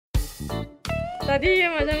Tadi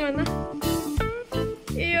macam mana?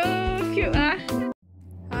 Ew, cute ah.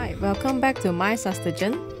 Hi, welcome back to my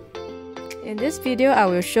Sustagen. In this video, I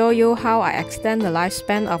will show you how I extend the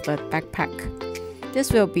lifespan of a backpack. This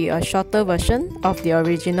will be a shorter version of the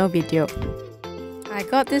original video. I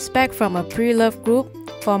got this bag from a preloved group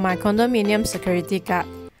for my condominium security guard.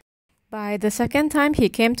 By the second time he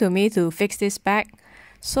came to me to fix this bag,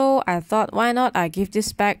 so I thought why not I give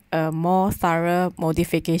this bag a more thorough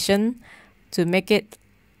modification to make it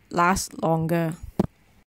last longer.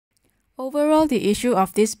 Overall, the issue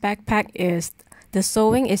of this backpack is the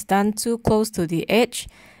sewing is done too close to the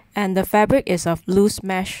edge and the fabric is of loose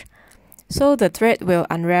mesh, so the thread will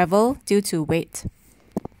unravel due to weight.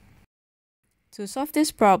 To solve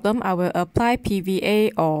this problem, I will apply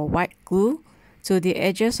PVA or white glue to the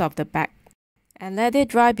edges of the bag and let it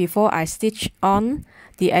dry before I stitch on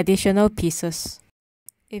the additional pieces.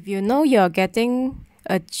 If you know you're getting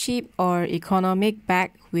a cheap or economic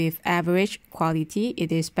bag with average quality,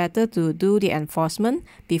 it is better to do the enforcement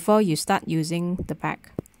before you start using the bag.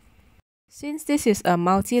 Since this is a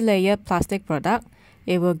multi-layer plastic product,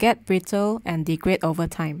 it will get brittle and degrade over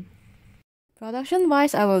time.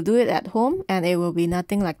 Production-wise, I will do it at home and it will be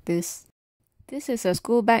nothing like this. This is a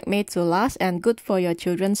school bag made to last and good for your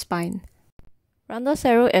children's spine.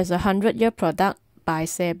 Randosero is a 100-year product by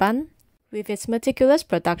Seban. With its meticulous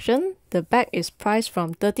production, the bag is priced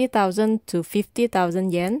from 30,000 to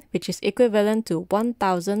 50,000 yen, which is equivalent to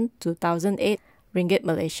 1,000 to 1,008 ringgit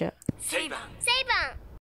Malaysia.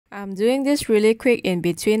 I'm doing this really quick in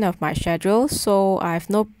between of my schedule, so I have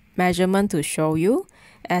no measurement to show you,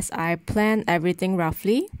 as I planned everything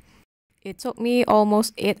roughly. It took me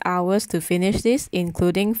almost 8 hours to finish this,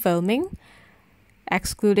 including filming,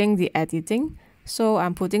 excluding the editing. So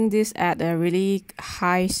I'm putting this at a really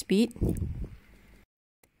high speed.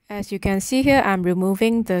 As you can see here, I'm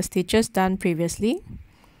removing the stitches done previously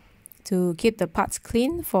to keep the parts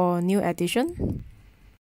clean for new addition.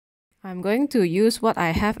 I'm going to use what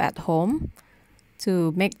I have at home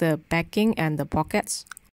to make the backing and the pockets.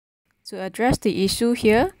 To address the issue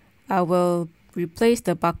here, I will replace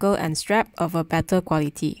the buckle and strap of a better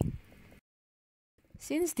quality.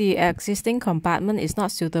 Since the existing compartment is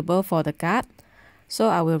not suitable for the guard, so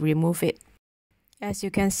I will remove it. As you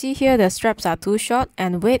can see here, the straps are too short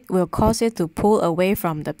and weight will cause it to pull away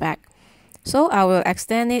from the bag. So I will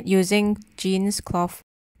extend it using jeans cloth.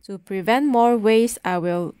 To prevent more waste, I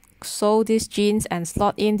will sew these jeans and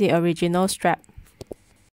slot in the original strap.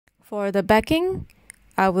 For the backing,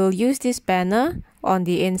 I will use this banner on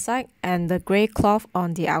the inside and the grey cloth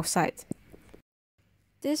on the outside.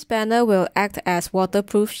 This banner will act as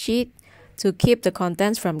waterproof sheet to keep the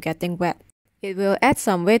contents from getting wet. It will add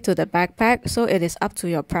some weight to the backpack, so it is up to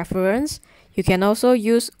your preference. You can also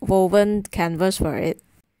use woven canvas for it.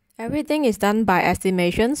 Everything is done by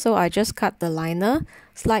estimation, so I just cut the liner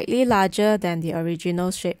slightly larger than the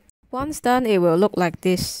original shape. Once done, it will look like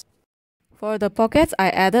this. For the pockets, I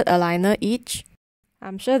added a liner each.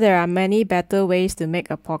 I'm sure there are many better ways to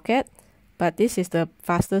make a pocket, but this is the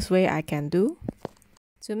fastest way I can do.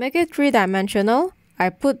 To make it three-dimensional, I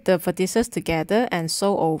put the vertices together and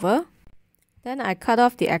sew over. Then I cut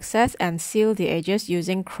off the excess and seal the edges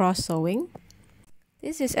using cross sewing.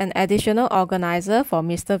 This is an additional organizer for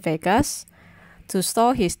Mr. Vegas to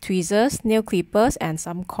store his tweezers, nail clippers and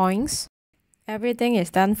some coins. Everything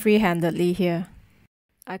is done free-handedly here.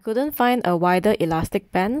 I couldn't find a wider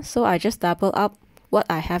elastic band, so I just double up what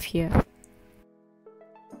I have here.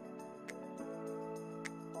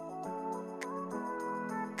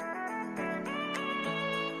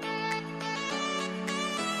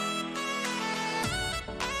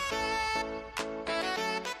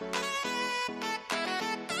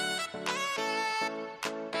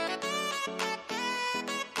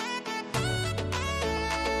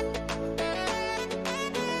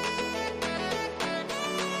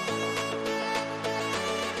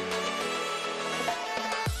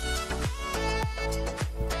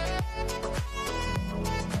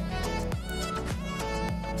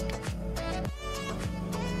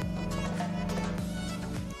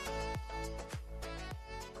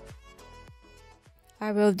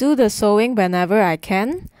 I will do the sewing whenever I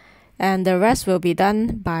can, and the rest will be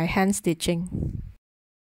done by hand stitching.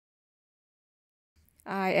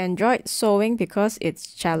 I enjoyed sewing because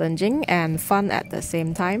it's challenging and fun at the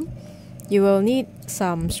same time. You will need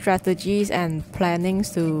some strategies and plannings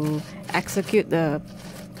to execute the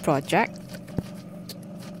project.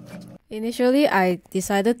 Initially, I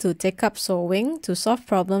decided to take up sewing to solve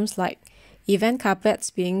problems like event carpets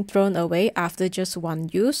being thrown away after just one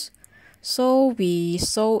use. So we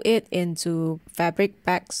sew it into fabric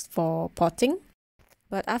bags for potting.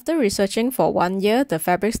 But after researching for 1 year, the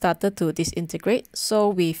fabric started to disintegrate,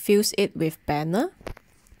 so we fused it with banner.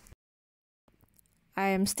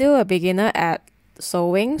 I am still a beginner at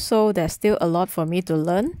sewing, so there's still a lot for me to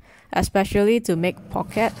learn, especially to make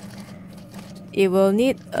pocket. It will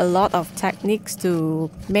need a lot of techniques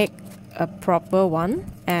to make a proper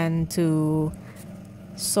one and to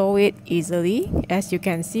sew it easily. As you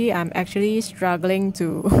can see, I'm actually struggling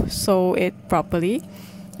to sew it properly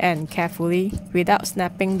and carefully without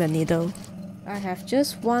snapping the needle. I have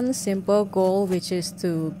just one simple goal, which is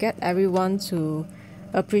to get everyone to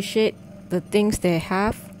appreciate the things they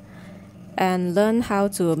have and learn how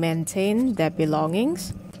to maintain their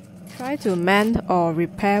belongings. Try to mend or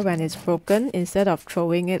repair when it's broken instead of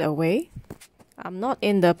throwing it away. I'm not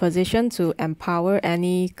in the position to empower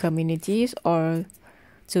any communities or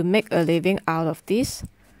to make a living out of this.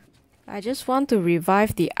 I just want to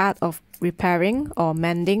revive the art of repairing or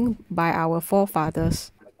mending by our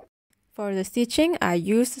forefathers. For the stitching, I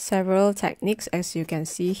used several techniques as you can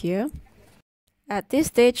see here. At this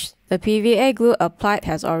stage, the PVA glue applied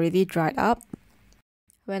has already dried up.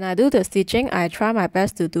 When I do the stitching, I try my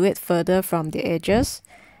best to do it further from the edges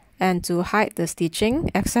and to hide the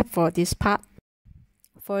stitching except for this part.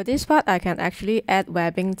 For this part, I can actually add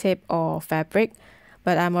webbing tape or fabric,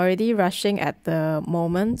 but I'm already rushing at the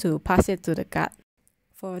moment to pass it to the gut.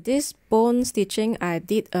 For this bone stitching, I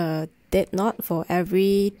did a dead knot for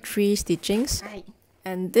every 3 stitchings. Hi.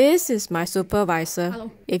 And this is my supervisor.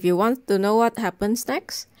 Hello. If you want to know what happens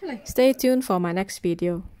next, stay tuned for my next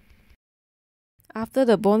video. After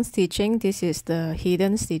the bone stitching, this is the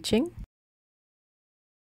hidden stitching.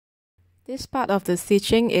 This part of the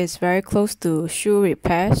stitching is very close to shoe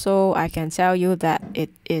repair, so I can tell you that it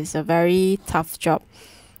is a very tough job.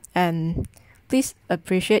 And please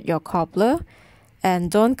appreciate your cobbler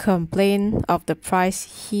and don't complain of the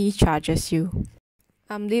price he charges you.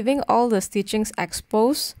 I'm leaving all the stitchings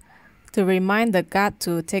exposed to remind the guard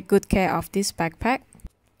to take good care of this backpack.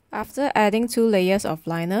 After adding 2 layers of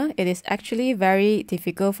liner, it is actually very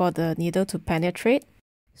difficult for the needle to penetrate.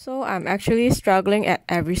 So I'm actually struggling at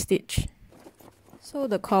every stitch. So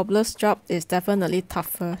the cobbler's job is definitely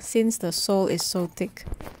tougher since the sole is so thick.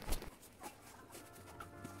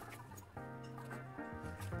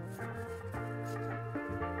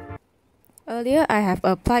 Earlier I have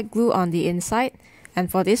applied glue on the inside,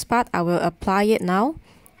 and for this part I will apply it now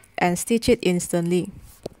and stitch it instantly.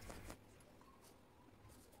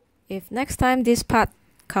 If next time this part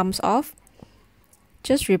comes off,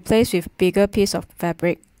 just replace with bigger piece of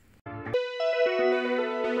fabric.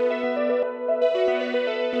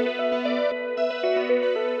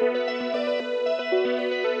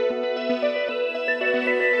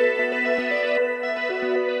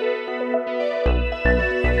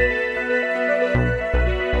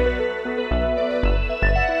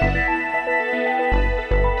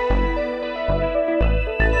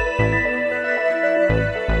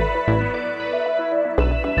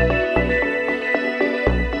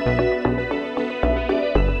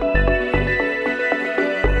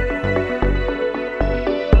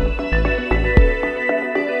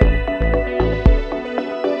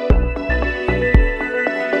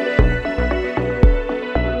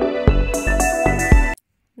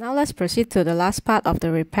 Now let's proceed to the last part of the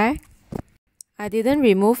repair. I didn't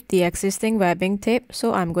remove the existing webbing tape,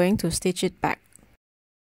 so I'm going to stitch it back.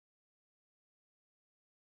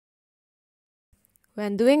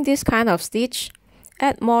 When doing this kind of stitch,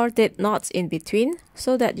 add more dead knots in between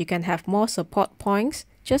so that you can have more support points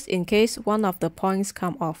just in case one of the points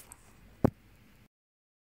come off.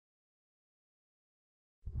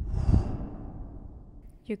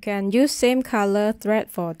 You can use same color thread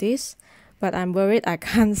for this, but I'm worried I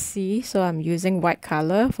can't see, so I'm using white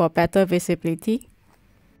color for better visibility.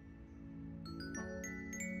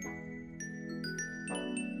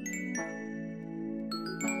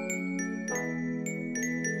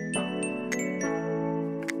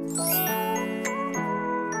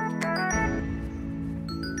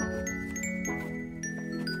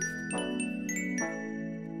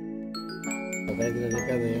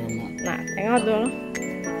 Nah, tengok dulu.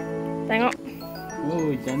 Tengok.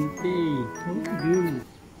 Oh, cantik.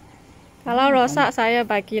 Kalau rosak saya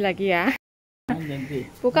bagi lagi ya. Cantik.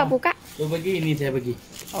 Buka. Oh, bagi ini saya bagi.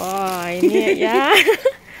 Oh, ini ya.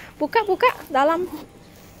 Buka dalam.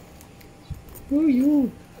 Oh,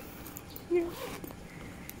 you.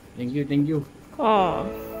 Thank you. Oh.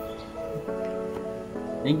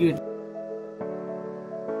 Thank you.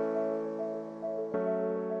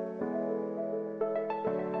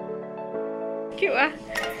 Cute ah.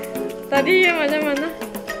 Tadi yang mana?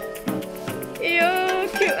 Iyo,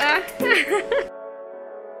 cute ah.